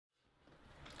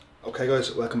Okay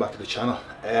guys, welcome back to the channel.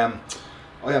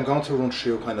 I am going to run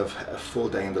through kind of a full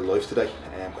day in the life today,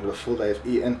 kind of a full day of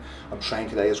eating. I'm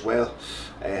training today as well,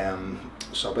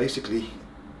 so basically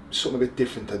something a bit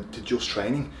different to just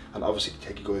training, and obviously to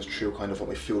take you guys through kind of what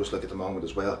my fuel is like at the moment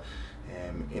as well,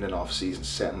 in an off-season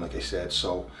setting like I said.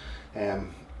 So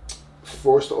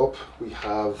first up we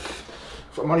have,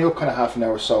 I'm only up kind of half an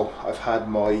hour, so I've had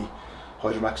my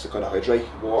Hydromax to kind of hydrate,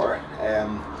 water,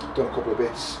 done a couple of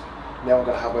bits. Now I'm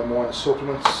going to have my morning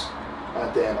supplements,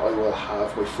 and then I will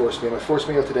have my first meal. My first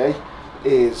meal today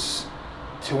is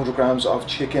 200 grams of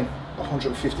chicken,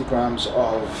 150 grams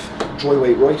of dry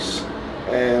weight rice.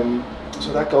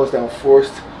 So that goes down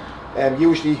first.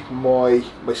 Usually my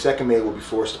second meal will be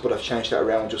first, but I've changed that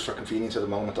around just for convenience at the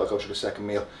moment. I'll go through the second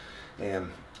meal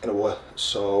in a while.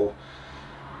 So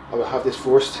I will have this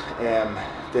first,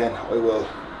 then I will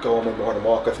go on my morning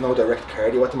walk. I've no direct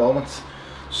cardio at the moment,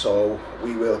 so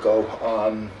we will go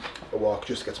on a walk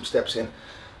just to get some steps in,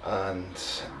 and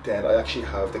then I actually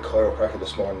have the chiropractor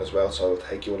this morning as well, so I'll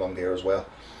take you along there as well,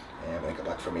 and get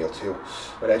back for meal too.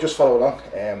 But just follow along.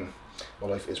 My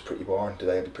life is pretty boring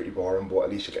today. It'll be pretty boring, but at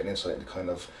least you get an insight into kind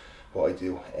of what I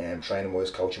do, training wise,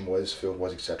 coaching wise, field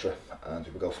wise, etc., and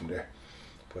we'll go from there.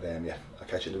 But yeah, I'll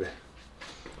catch you in a bit.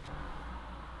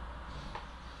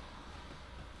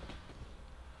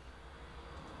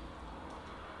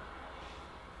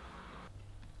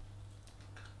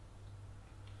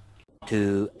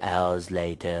 Two hours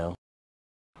later.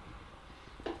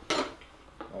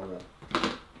 Alright.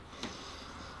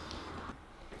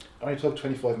 Only took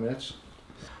 25 minutes.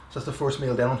 So that's the first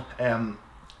meal down.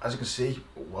 As you can see,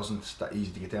 it wasn't that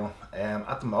easy to get down.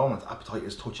 At the moment, appetite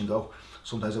is touch and go.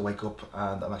 Some days I wake up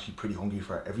and I'm actually pretty hungry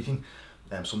for everything.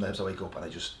 Some days I wake up and I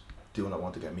just do not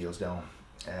want to get meals down.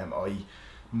 I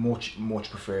much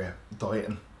prefer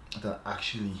dieting than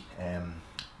actually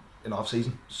in off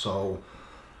season. So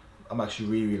I'm actually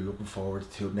really looking forward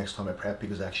to the next time I prep,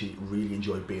 because I actually really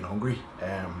enjoy being hungry.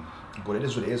 But it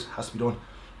is what it is, has to be done.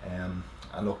 And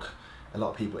look, a lot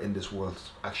of people in this world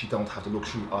actually don't have the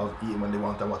luxury of eating when they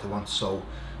want and what they want, so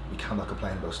we cannot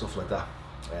complain about stuff like that.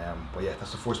 But yeah,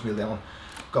 that's the first meal down.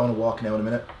 Go on a walk now in a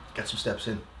minute, get some steps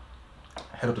in,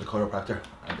 head up to the chiropractor,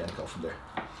 and then go from there.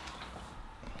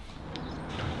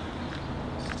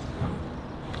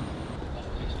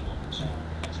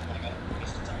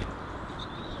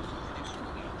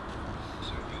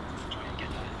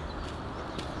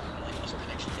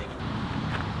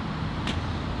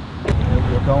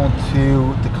 We're going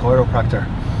to the chiropractor.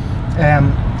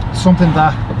 Something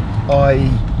that I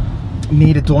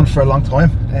needed done for a long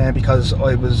time, because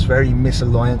I was very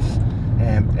misaligned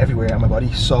everywhere in my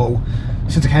body. So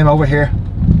since I came over here,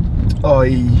 I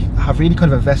have really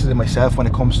kind of invested in myself when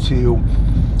it comes to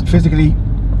physically,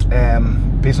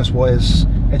 business wise,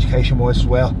 education wise as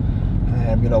well.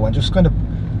 You know, and just kind of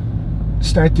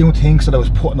start doing things that I was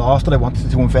putting off that I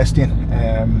wanted to invest in.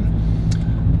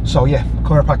 So yeah,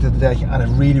 chiropractor today, and it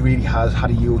really has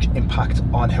had a huge impact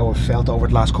on how I've felt over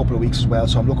the last couple of weeks as well.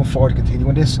 So I'm looking forward to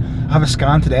continuing this. I have a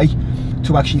scan today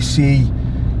to actually see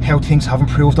how things have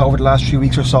improved over the last 3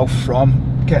 weeks or so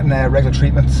from getting regular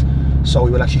treatments. So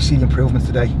we will actually see the improvements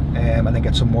today, and then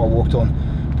get some more work done.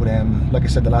 But like I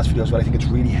said in the last video as well, I think it's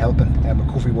really helping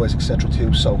recovery wise, etc.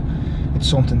 too. So it's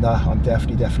something that I'm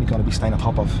definitely going to be staying on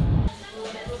top of.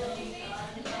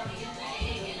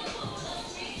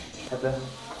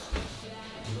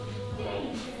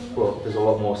 Well, there's a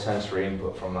lot more sensory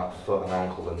input from that foot and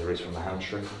ankle than there is from the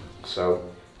hamstring. So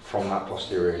from that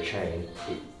posterior chain,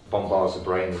 it bombards the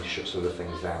brain and shuts other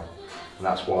things down. And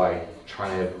that's why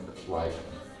trying to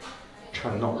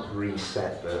not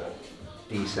reset but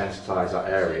desensitize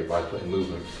that area by putting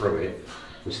movement through it,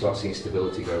 we start seeing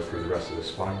stability go through the rest of the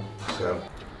spine. So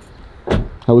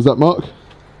how was that, Mark?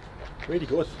 Really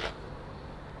good.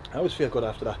 I always feel good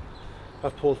after that.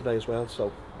 I've pulled today as well,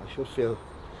 so I should feel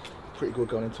pretty good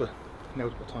going into it. Now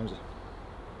what time is it?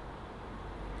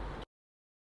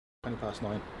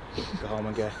 9:20. Go home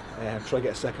and get try to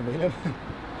get a second meal in.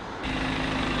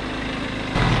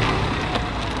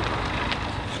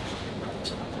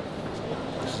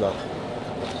 This is all.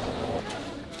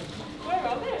 Where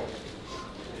are they?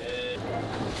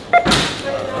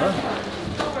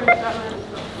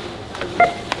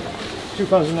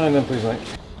 2009 then, please,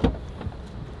 mate.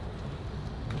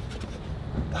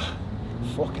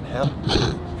 Fucking hell.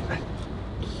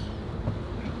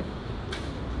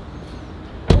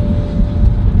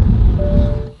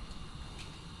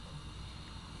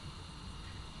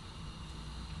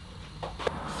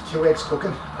 Two eggs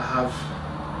cooking. I have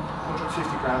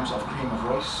 150 grams of cream of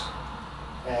rice,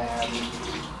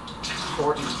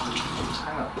 40,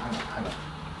 hang on,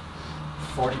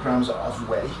 40 grams of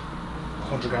whey,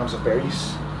 100 grams of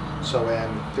berries. So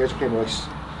there's cream rice.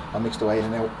 I'll mix the whey in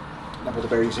and out, and put the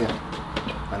berries in,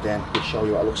 and then we'll show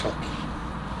you what it looks like.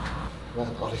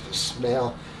 Man, oh, the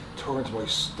smell turned my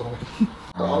stomach. It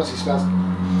honestly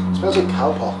smells like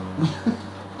cow paw.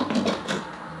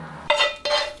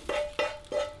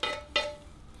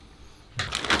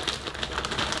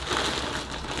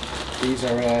 These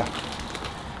are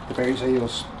the berries I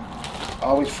use,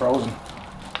 always frozen.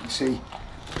 You see,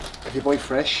 if you buy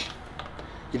fresh,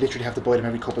 you literally have to buy them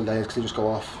every couple of days because they just go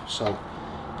off. So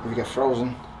if you get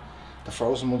frozen, the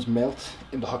frozen ones melt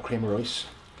in the hot cream of rice,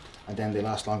 and then they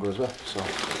last longer as well. So,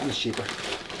 and it's cheaper.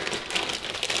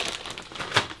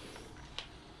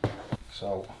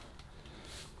 So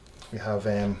we have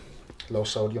low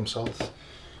sodium salt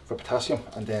for potassium,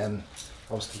 and then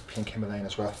obviously pink Himalayan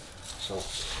as well. So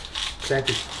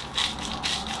plenty.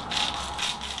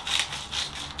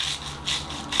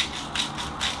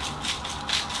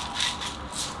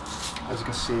 As you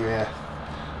can see,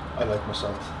 I like my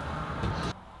salt.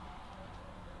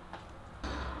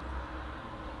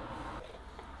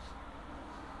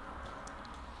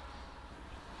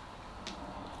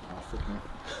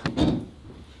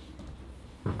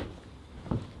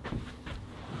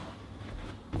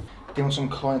 Doing some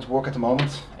client work at the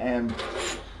moment.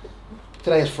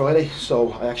 Today is Friday,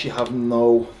 so I actually have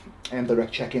no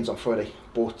direct check-ins on Friday,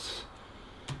 but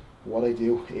what I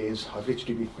do is I've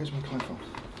literally been, where's my client phone?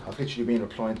 I've literally been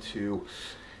replying to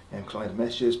client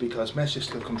messages, because messages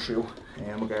still come through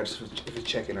regardless if it's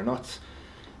check-in or not.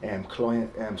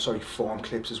 Form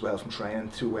clips as well from training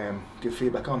to give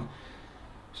feedback on.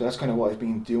 So that's kind of what I've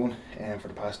been doing for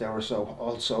the past hour or so.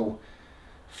 Also,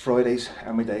 Fridays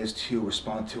are my days to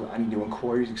respond to any new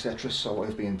inquiries, etc. So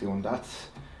I've been doing that.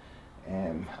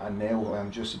 And now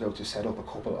I'm just about to set up a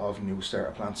couple of new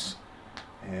starter plans.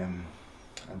 And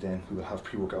then we will have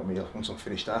pre-workout meal once I'm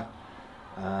finished that,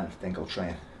 and then go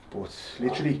train. But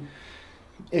literally,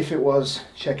 if it was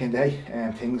check-in day,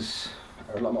 things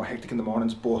are a lot more hectic in the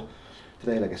mornings, but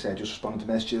today, like I said, just responding to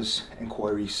messages,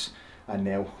 inquiries, and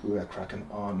now we are cracking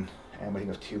on. I think I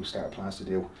have 2 starter plans to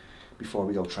do before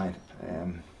we go train,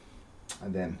 and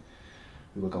then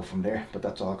we will go from there. But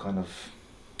that's all kind of,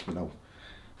 you know,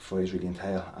 Fridays really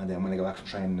entail. And then when I go back from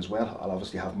training as well, I'll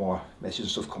obviously have more messages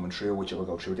and stuff coming through, which I will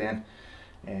go through then.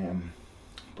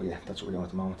 But yeah, that's what we're doing at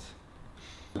the moment.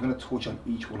 I'm going to touch on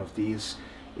each one of these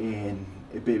in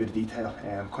a bit of detail.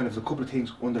 Kind of a couple of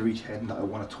things under each heading that I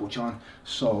want to touch on.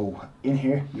 So in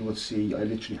here you will see I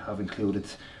literally have included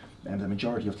the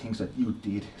majority of things that you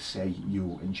did say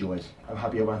you enjoyed. I'm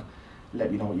happy everyone.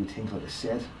 Let me know what you think, like I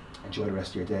said. Enjoy the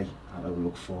rest of your day, and I will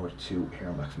look forward to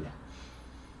hearing back from you.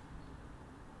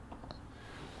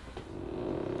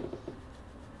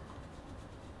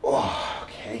 Oh,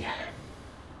 okay.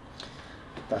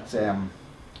 That's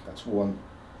one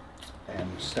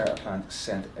starter plan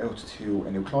sent out to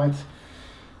a new client.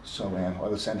 So I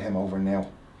will send him over now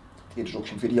the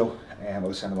introduction video. I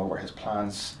will send him over his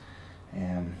plans,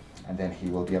 and then he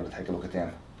will be able to take a look at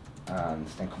them and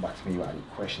then come back to me with any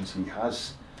questions he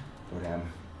has. But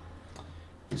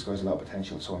this guy's a lot of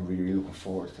potential, so I'm really looking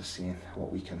forward to seeing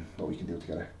what we can do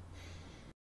together.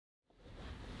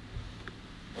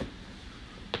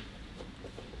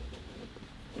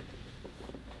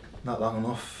 Not long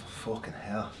enough, fucking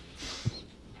hell.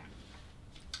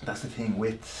 That's the thing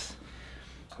with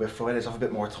Fridays, I have a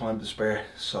bit more time to spare,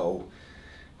 so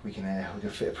we can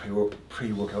fit a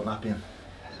pre-workout nap in.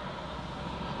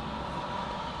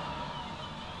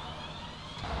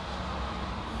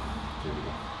 There we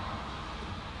go.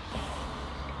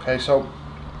 Okay, so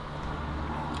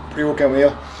pre-workout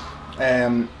meal.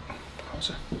 What's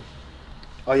it?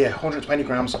 Oh yeah, 120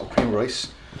 grams of cream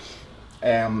rice.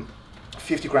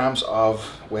 50 grams of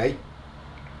whey,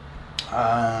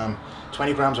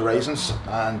 20 grams of raisins,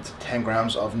 and 10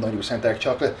 grams of 90% dark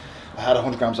chocolate. I had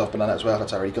 100 grams of banana as well,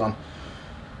 that's already gone.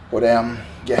 But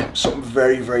yeah, something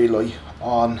very light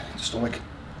on the stomach,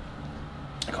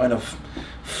 kind of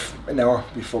an hour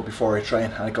before I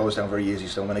train, and it goes down very easy.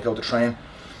 So when I go to train,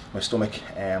 my stomach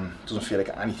doesn't feel like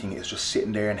anything is just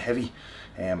sitting there and heavy,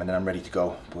 and then I'm ready to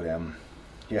go. But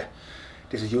yeah,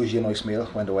 this is usually a nice meal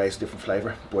when the whey is a different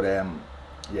flavour. But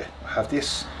yeah, I have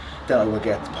this, then I will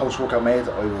get post-workout made,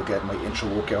 I will get my intro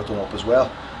workout done up as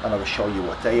well, and I will show you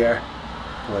what they are.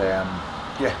 But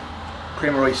yeah,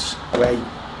 cream of rice, whey,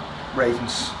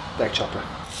 raisins, dark chocolate.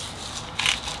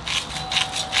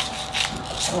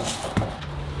 Oh.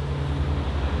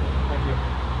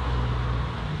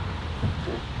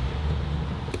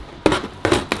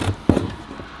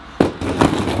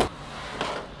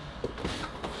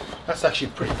 That's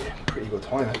actually pretty good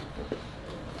timing.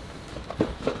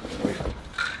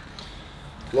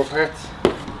 Love Heart.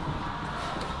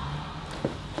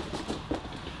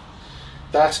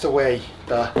 That's the way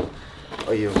that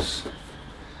I use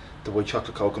the white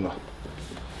chocolate coconut.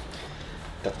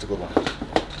 That's the good one.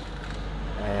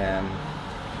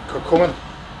 Curcumin.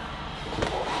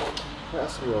 What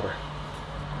else do we order?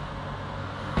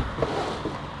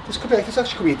 This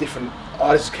actually could be a different.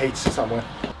 Oh, this is Kate's. It's not mine.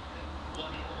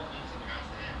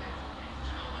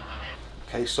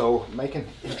 Okay, so making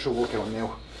intro workout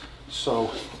now.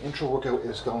 So intro workout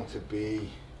is going to be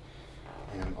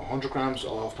 100 grams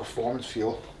of performance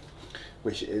fuel,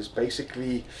 which is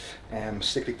basically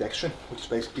cyclic dextrin, which is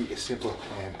basically a simple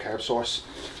carb source.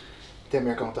 Then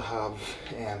we're going to have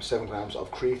 7 grams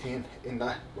of creatine in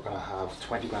that. We're going to have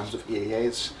 20 grams of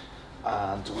EAAs,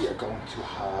 and we are going to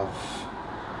have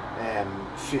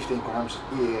 15 grams of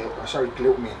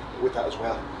glutamine with that as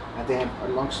well. And then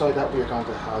alongside that, we are going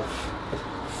to have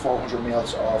 400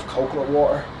 ml of coconut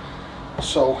water.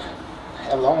 So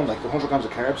alone, like the 100 grams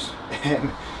of carbs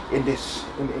in this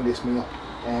meal,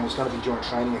 and it's going to be during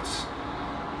training.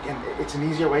 It's an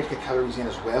easier way to get calories in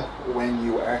as well when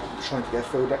you are trying to get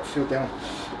food down,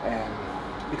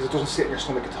 because it doesn't sit in your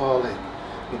stomach at all.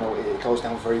 It goes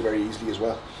down very, very easily as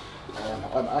well.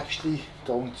 I'm actually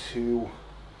going to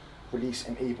release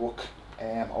an ebook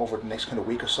over the next kind of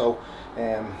week or so,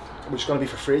 which is going to be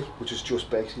for free, which is just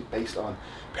basically based on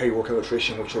peri-workout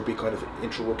nutrition, which will be kind of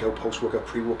intra-workout, post-workout,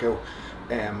 pre-workout,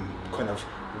 kind of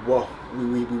what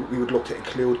we would look to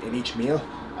include in each meal,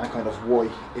 and kind of why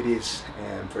it is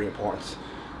very important.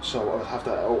 So I'll have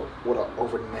that out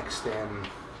over the next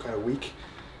kind of week,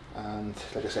 and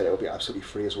like I said, it will be absolutely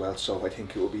free as well. So I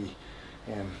think it will be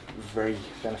very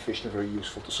beneficial and very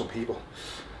useful to some people.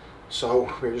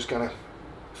 So we're just gonna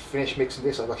finish mixing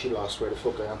this. I've actually lost where the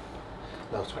fuck I am.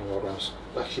 No, 20 more grams.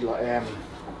 Actually,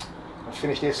 I'll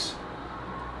finish this,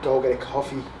 go get a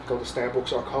coffee, go to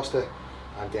Starbucks or Costa,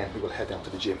 and then we will head down to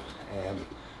the gym.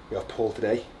 We have pull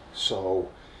today, so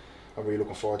I'm really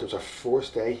looking forward to it. It's our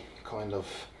first day kind of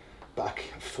back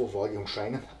full volume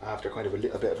training after kind of a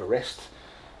little bit of a rest,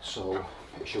 so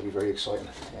it should be very exciting.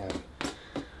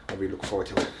 I'm really looking forward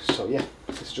to it. So yeah,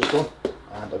 this is just done,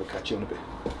 and I will catch you in a bit.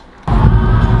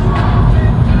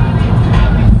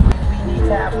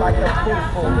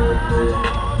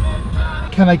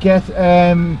 Can I get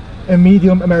a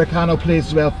medium Americano please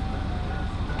as well?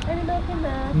 Any milk in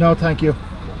there? No, thank you.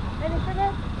 Any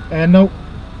sugar? No.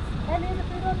 Any of the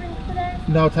food or drinks today?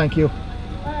 No, thank you.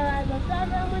 Alright, we'll start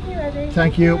down when you're ready.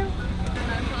 Thank you.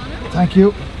 Thank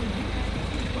you.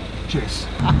 Cheers.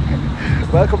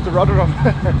 Welcome to Rotherham.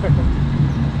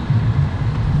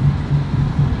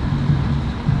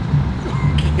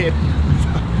 Kid,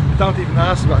 don't even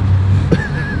ask, man.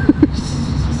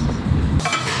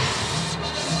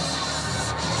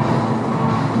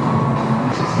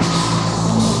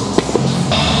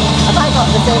 Have I got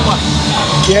the same one?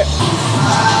 Yeah.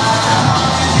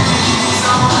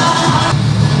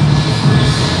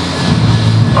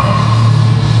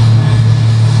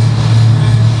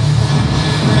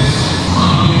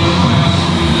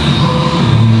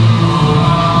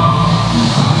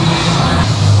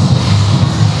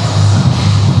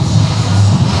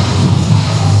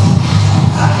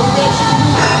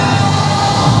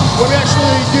 When we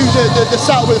actually do the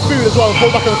setup with the food as well and pull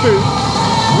back on the food,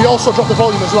 we also drop the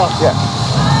volume as well. Yeah.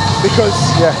 Because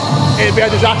it'd be a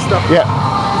disaster. Yeah.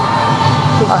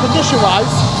 Because condition-wise,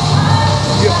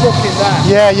 you're fucking there.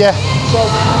 Yeah, yeah. So,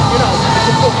 it's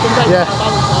a fucking day. Yeah.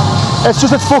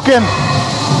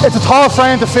 It's a tall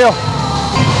frame to fill.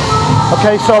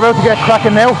 Okay, so we're about to get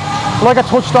cracking now. Like I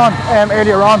touched on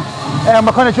earlier on,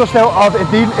 we're kind of just out of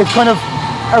it's kind of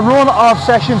a run of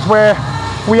sessions where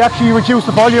we actually reduce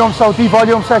the volume, so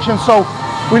devolume sessions. So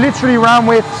we literally ran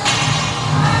with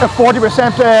a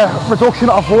 40% reduction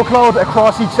of workload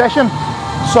across each session.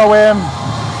 So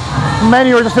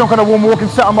many are just doing kind of one working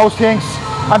set on most things,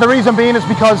 and the reason being is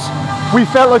because we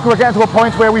felt like we were getting to a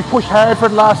point where we've pushed hard for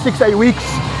the last 6 to 8 weeks,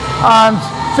 and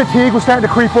fatigue was starting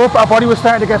to creep up, our body was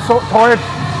starting to get so tired,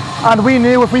 and we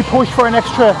knew if we pushed for an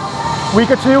extra week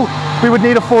or two, we would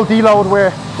need a full deload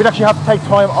where we'd actually have to take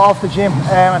time off the gym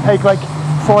and take like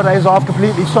 4 days off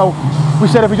completely. So we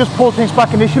said if we just pull things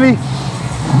back initially,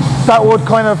 that would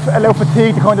kind of allow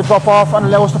fatigue to kind of drop off and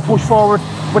allow us to push forward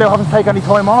without having to take any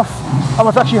time off. And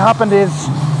what's actually happened is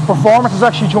performance has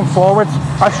actually jumped forward.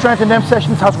 Our strength in them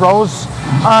sessions has rose,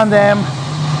 and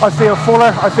I feel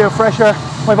fuller, I feel fresher.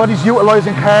 My body's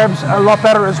utilising carbs a lot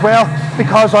better as well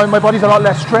because my body's a lot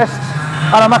less stressed,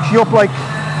 and I'm actually up like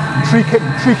 3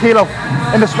 kilo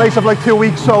in the space of like 2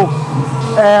 weeks. So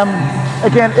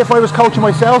again, if I was coaching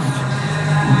myself,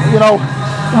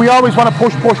 we always want to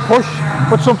push,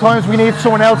 but sometimes we need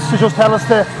someone else to just tell us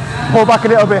to pull back a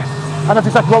little bit, and that's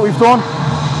exactly what we've done,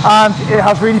 and it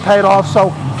has really paid off.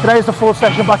 So today is the full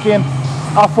session back in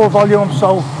at full volume,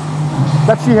 so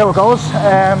let's see how it goes.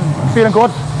 Feeling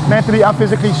good mentally and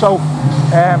physically, so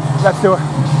let's do it.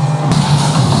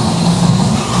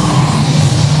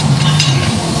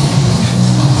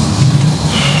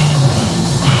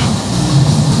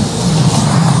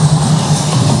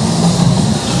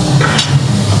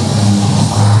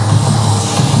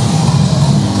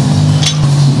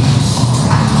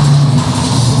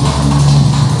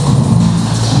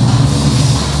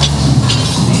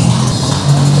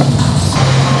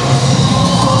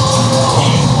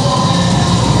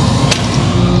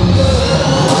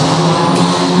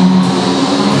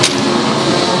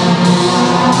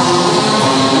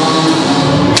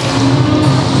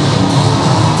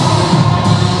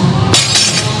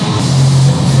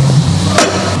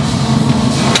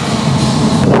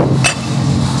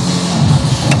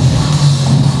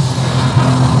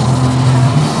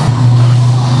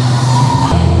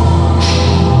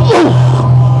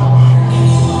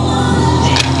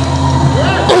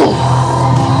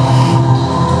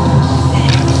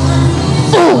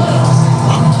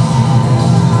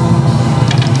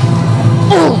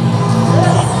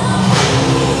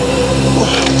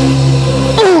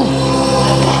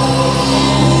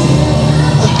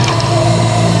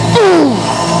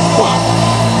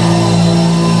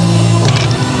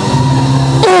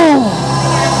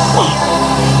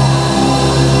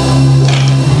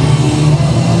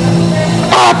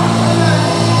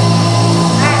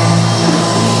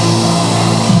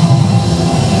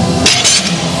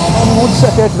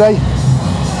 Set there today,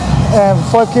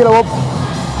 5 kilo up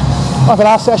on the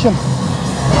last session,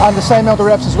 and the same amount of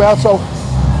reps as well. So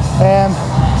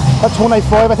that's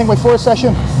 185. I think my first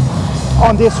session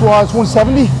on this was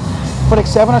 170 for like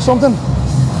 7 or something.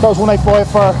 That was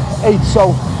 185 for 8.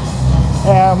 So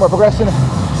we're progressing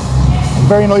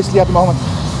very nicely at the moment.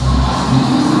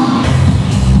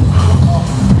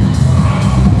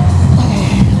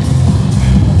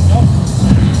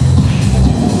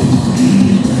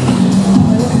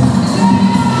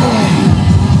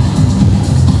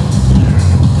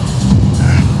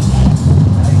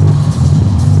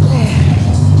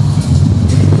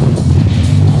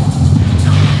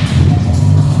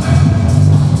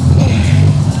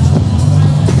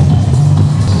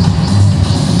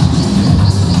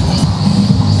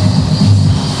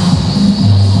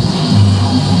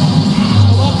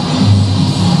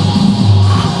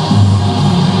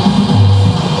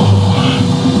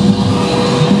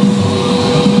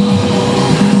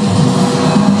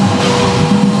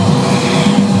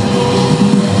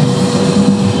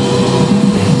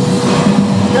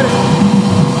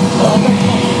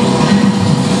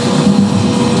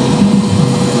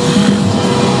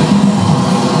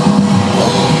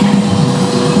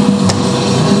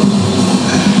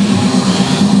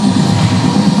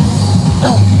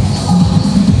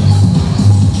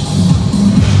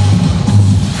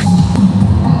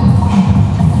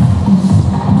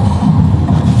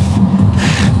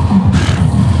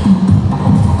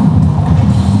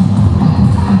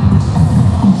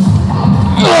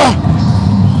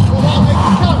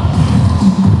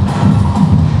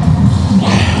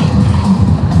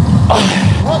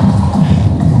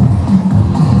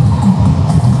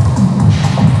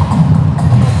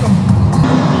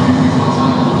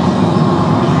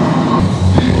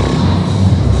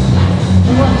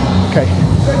 Okay,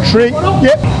 3,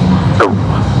 yep.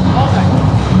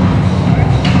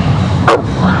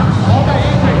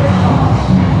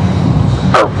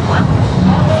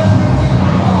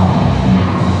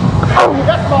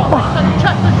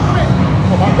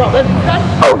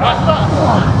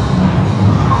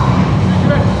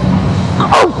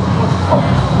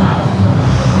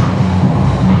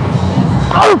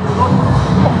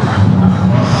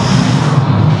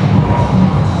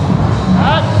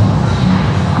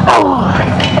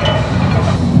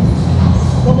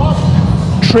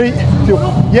 Three, 2,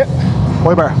 yep,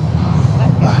 boy bar.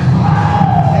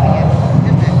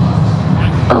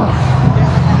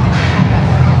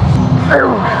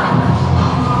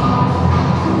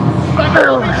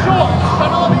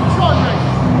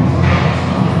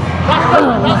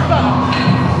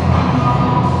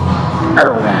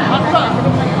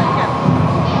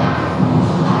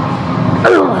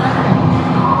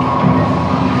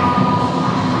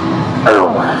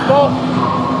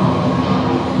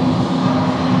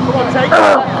 Take it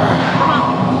there.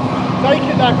 Take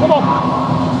it there, come on.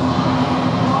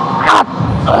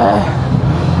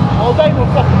 All day,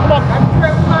 motherfucker, come on.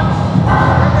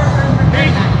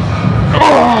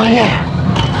 Oh, yeah.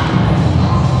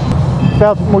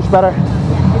 Felt much better.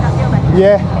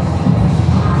 Yeah.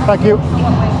 Thank you.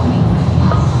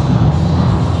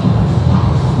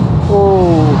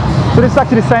 Oh, so this is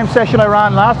actually the same session I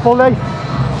ran last pull day.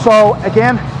 So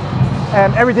again,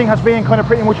 everything has been kind of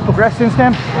pretty much progressed since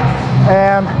then.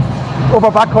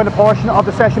 Upper back kind of portion of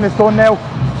the session is done now.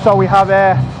 So we have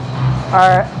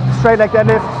our straight leg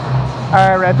deadlift,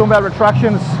 our dumbbell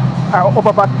retractions, our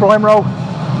upper back prime row,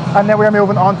 and then we're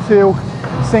moving on to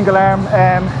single arm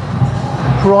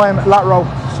prime lat row.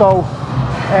 So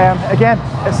again,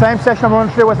 the same session I'm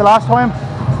running through as the last time,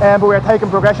 but we're taking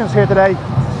progressions here today.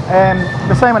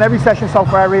 The same on every session so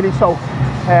far really, so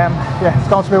yeah, it's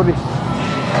going smoothly.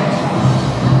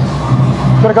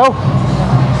 Gonna go.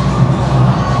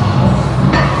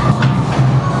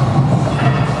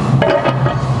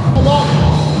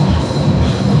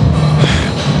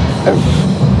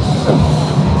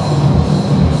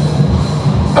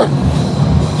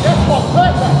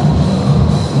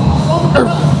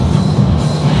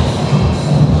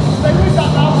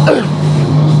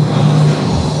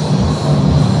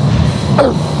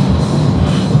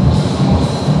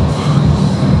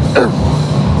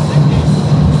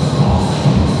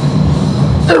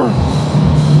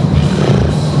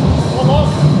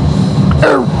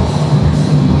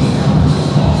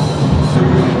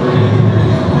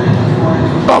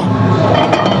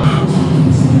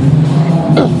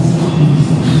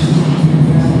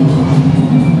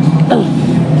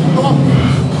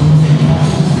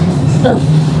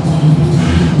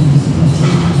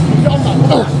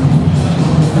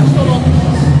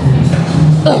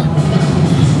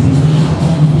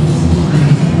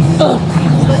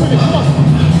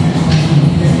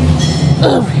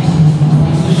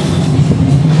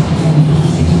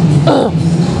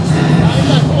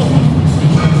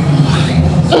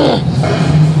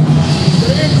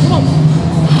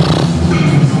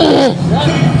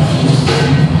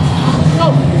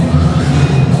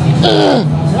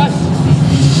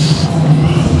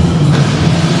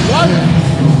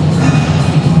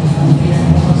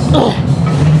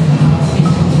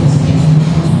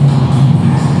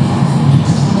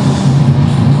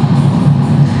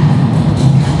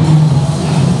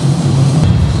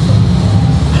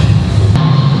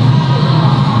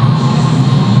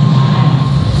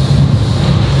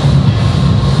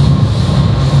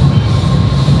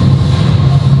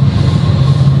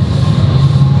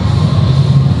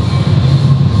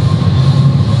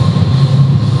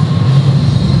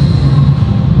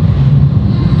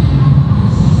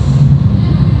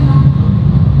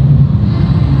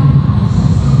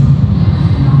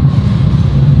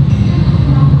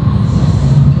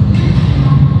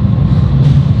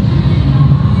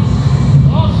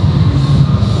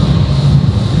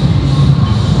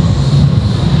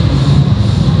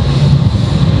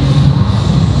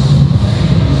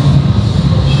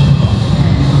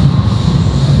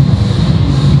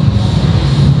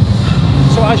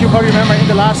 As you probably remember,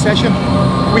 in the last session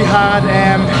we had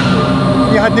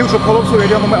neutral pull-ups, so we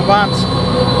were doing them with a band.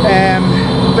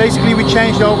 Basically we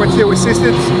changed over to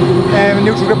assisted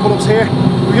neutral grip pull-ups here.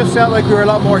 We just felt like we were a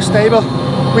lot more stable.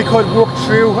 We could work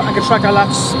through and contract our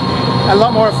lats a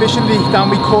lot more efficiently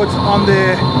than we could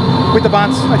with the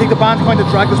band. I think the band kind of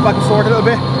dragged us back and forth a little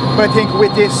bit, but I think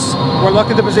with this we're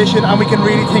locked into position and we can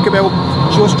really think about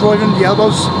just driving the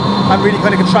elbows and really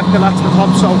kind of contracting the lats to the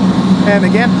top. So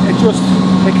again,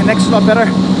 it connects a lot better.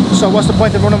 So what's the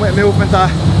point of running with a movement that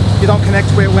you don't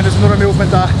connect with when there's another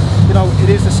movement that, you know, it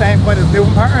is the same kind of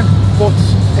movement pattern, but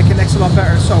it connects a lot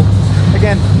better. So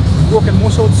again, working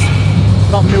muscles,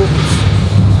 not movements.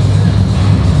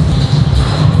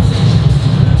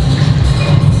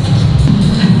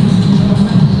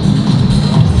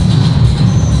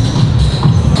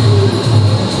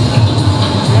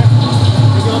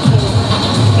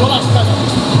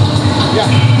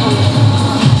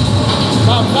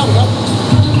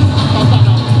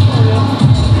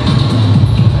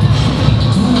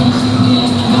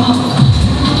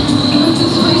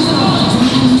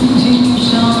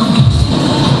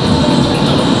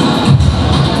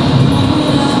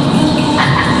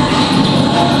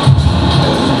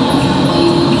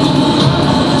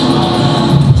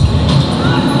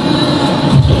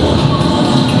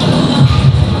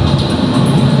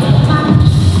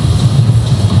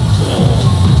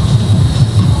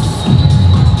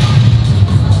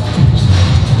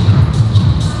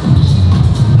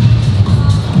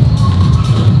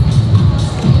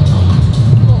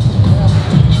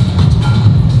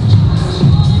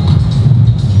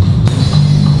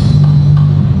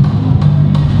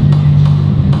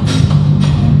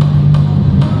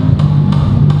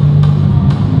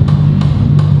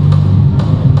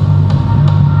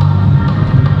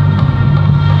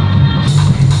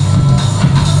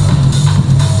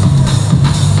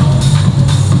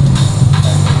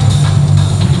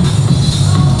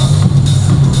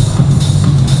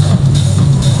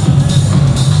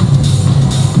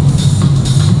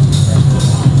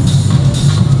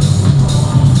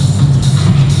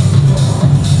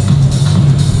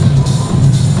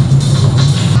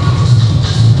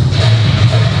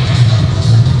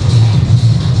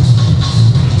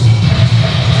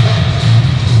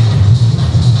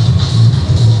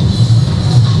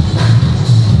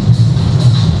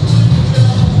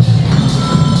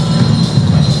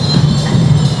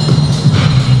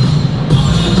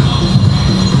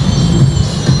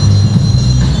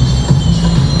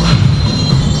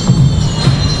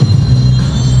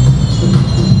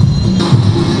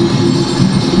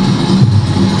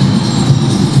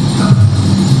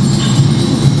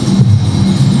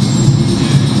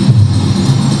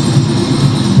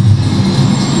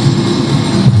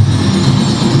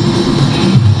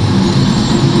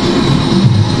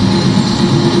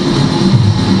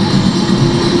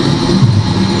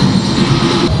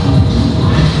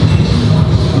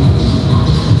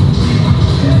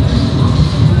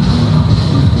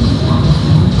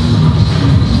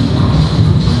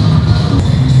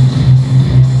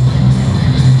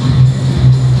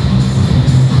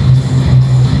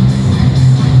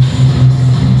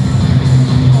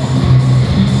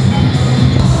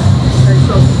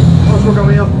 burger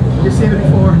meal. You've seen it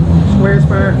before. Squares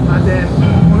bar, and then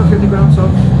 150 grams of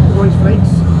rice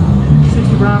flakes,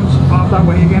 60 grams of that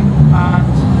way again, and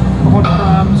 100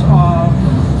 grams of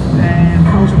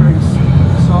frozen berries.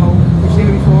 So you've seen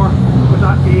it before, but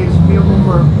that is meal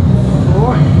number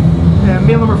 4.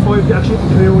 Meal number 5 actually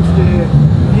includes the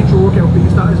intra-workout,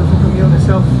 because that is a fucking meal in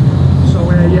itself. So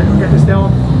yeah, I'll get this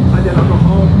down, and then I'll go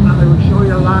home and I will show you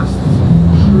the last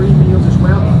 3 meals as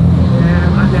well,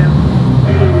 and then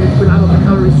we'll add up the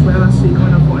calories as well and see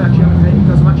kind of what actually I'm taking,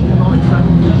 because I'm actually not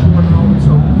exactly sure at the moment.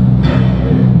 So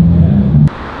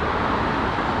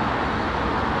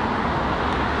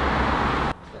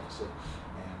deficit,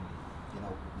 you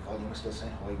know, volume is still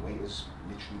saying high, weight is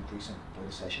literally increasing by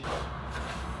the session.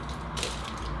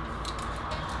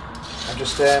 I'm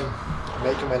just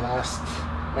making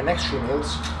my next 3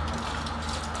 meals,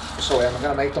 so I'm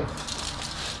gonna make them,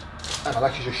 and I'll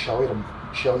actually just show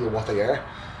you what they are,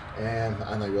 and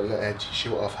I will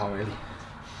show off how early.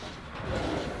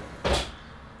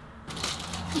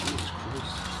 Jesus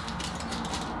Christ.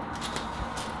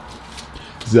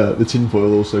 Is the tin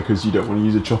foil also because you don't want to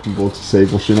use a chopping board to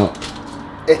save washing up?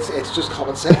 It's just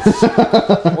common sense.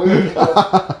 Why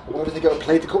would I think I would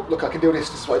plate the cup? Look, I can do this.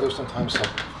 This is what I do sometimes. So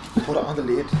put it on the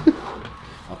lid,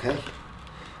 okay,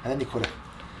 and then you put it.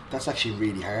 That's actually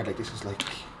really hard. Like this is not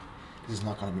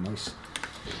going to be nice.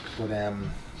 But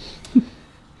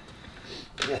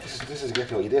yeah, this is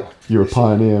exactly what you do. You're a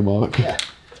pioneer, Mark. Yeah.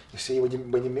 You see, when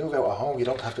you move out of home, you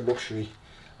don't have the luxury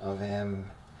of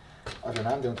your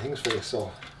man doing things for you.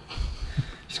 So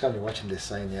she's gonna be watching this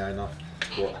saying, yeah, I know,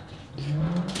 but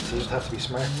so you just have to be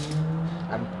smart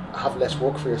and have less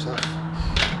work for yourself.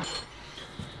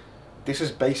 This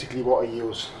is basically what I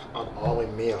use on all my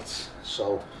meals.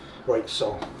 So, right,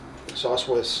 so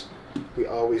sauce-wise, we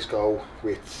always go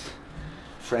with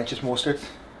French's mustard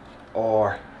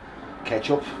or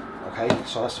ketchup. Okay,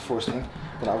 so that's the first thing.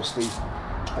 Then obviously,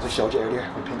 as I showed you earlier,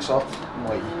 my pink salt,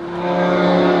 my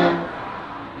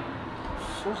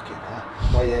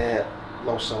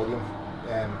low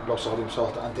sodium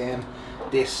salt, and then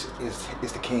this is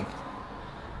the king.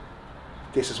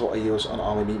 This is what I use on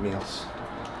all my meat meals.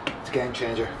 It's a game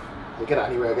changer. I get it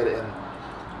anywhere. I get it in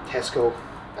Tesco,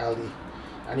 Aldi,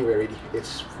 anywhere really.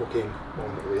 It's fucking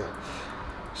unreal.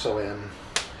 So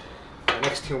my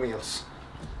next 2 meals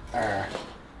are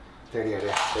there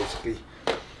basically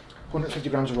 150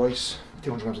 grams of rice,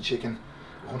 200 grams of chicken,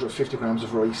 150 grams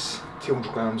of rice,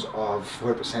 200 grams of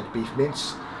 4% beef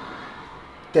mince.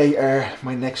 They are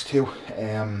my next 2.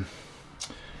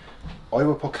 I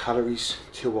will put calories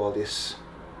to all this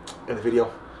in the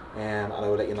video, and I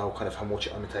will let you know kind of how much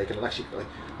I'm taking. And actually,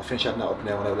 I'll finish adding that up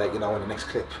now, and I'll let you know in the next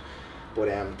clip. But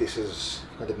this is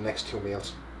kind of the next 2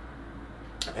 meals.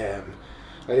 I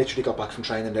literally got back from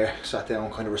training there, sat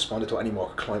down, kind of responded to any more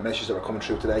client messages that were coming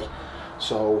through today.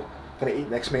 So I'm going to eat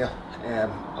next meal.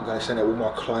 I'm going to send out one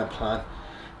more client plan.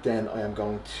 Then I am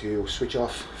going to switch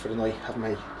off for the night, have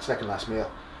my second last meal,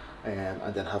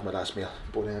 and then have my last meal.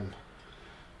 But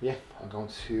yeah, I'm going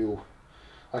to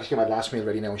actually get my last meal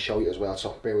ready now and show you as well.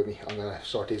 So bear with me. I'm going to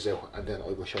sort these out and then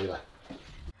I will show you that.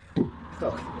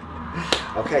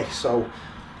 Okay, so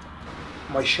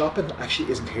my shopping actually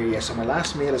isn't here yet. So my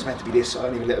last meal is meant to be this. I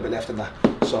only have a little bit left in that.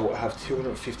 So I have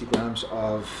 250 grams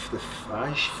of the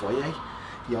Fage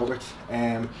yogurt.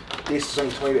 This is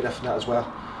only 20 bit left in that as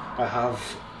well. I have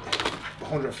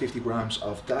 150 grams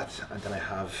of that, and then I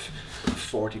have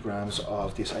 40 grams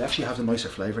of this. I actually have the nicer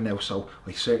flavour now, so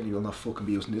I certainly will not fucking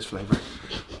be using this flavour.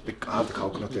 I have the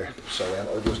coconut there, so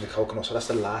I'll be using the coconut. So that's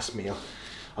the last meal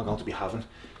I'm going to be having.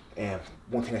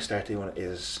 One thing I started doing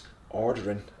is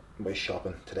ordering my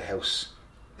shopping to the house.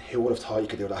 Who would have thought you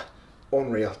could do that?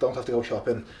 Unreal. Don't have to go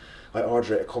shopping. I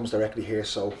order it, it comes directly here,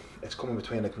 so it's coming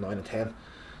between like 9 and 10.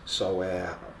 So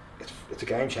it's a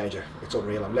game changer. It's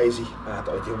unreal. I'm lazy and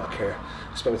I do not care.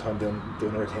 I spend my time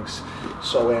doing other things.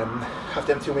 So have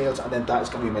them 2 meals, and then that is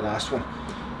going to be my last one.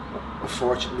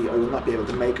 Unfortunately, I will not be able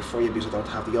to make it for you because I don't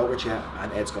have the yogurt yet,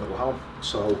 and Ed's going to go home.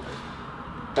 So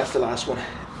that's the last one.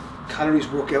 Calories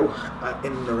work out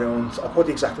in and around, I'll put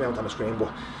the exact amount on the screen,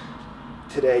 but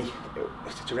today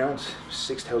it's around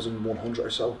 6,100 or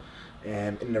so,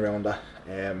 in and around that.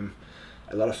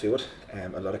 A lot of food,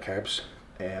 a lot of carbs.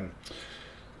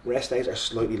 Rest days are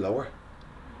slightly lower.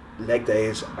 Leg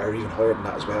days are even higher than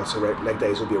that as well. So leg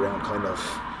days will be around kind of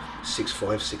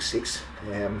 6'5", 6'6",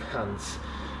 and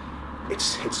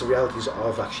it's the realities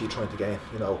of actually trying to gain.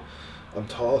 You know, I'm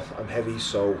tall, I'm heavy,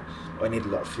 so I need a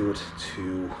lot of food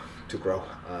to grow,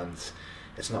 and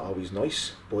it's not always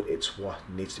nice, but it's what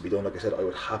needs to be done. Like I said, I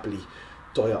would happily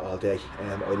diet all day.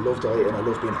 I love dieting, I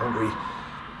love being hungry,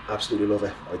 absolutely love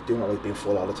it. I do not like being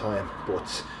full all the time,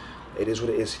 but it is what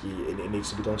it is. It needs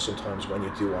to be done sometimes when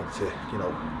you do want to, you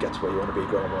know, get to where you want to be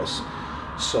growing-wise.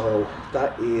 So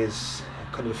that is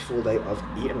kind of a full day of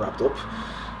eating wrapped up.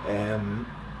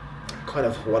 Kind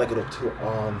of what I get up to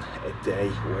on a day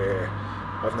where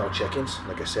I've no check-ins.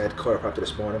 Like I said, chiropractor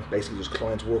this morning, basically just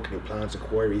clients working, new plans,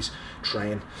 inquiries,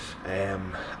 train,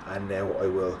 and now I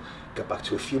will get back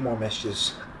to a few more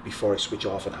messages before I switch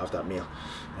off and have that meal.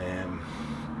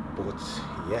 But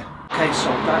yeah. Okay,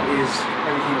 so that is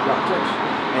everything wrapped up.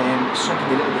 Something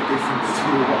a little bit different to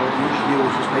what I usually do,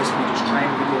 which was basically just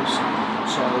training videos.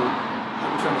 So I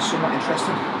hope you found it somewhat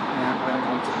interesting. I am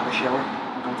going to have a shower,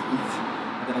 I'm going to eat,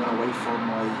 and then I'm going to wait for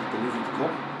my delivery to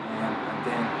come. And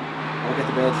then I'll get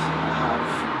to bed, I have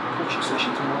a coaching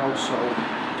session tomorrow, so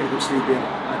get a good sleep in,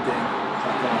 and then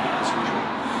crack on as usual.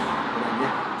 But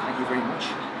yeah, thank you very much.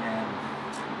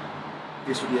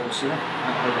 This will be out soon,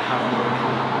 and I will have another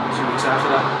 2 weeks after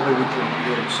that, but I will join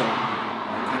you. So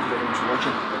thank you very much for watching.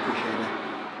 I appreciate it.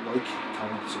 Like,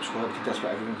 comment, subscribe. I think that's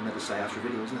what everyone's meant to say after a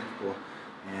video, isn't it? But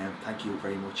thank you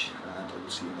very much, and I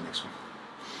will see you in the next one.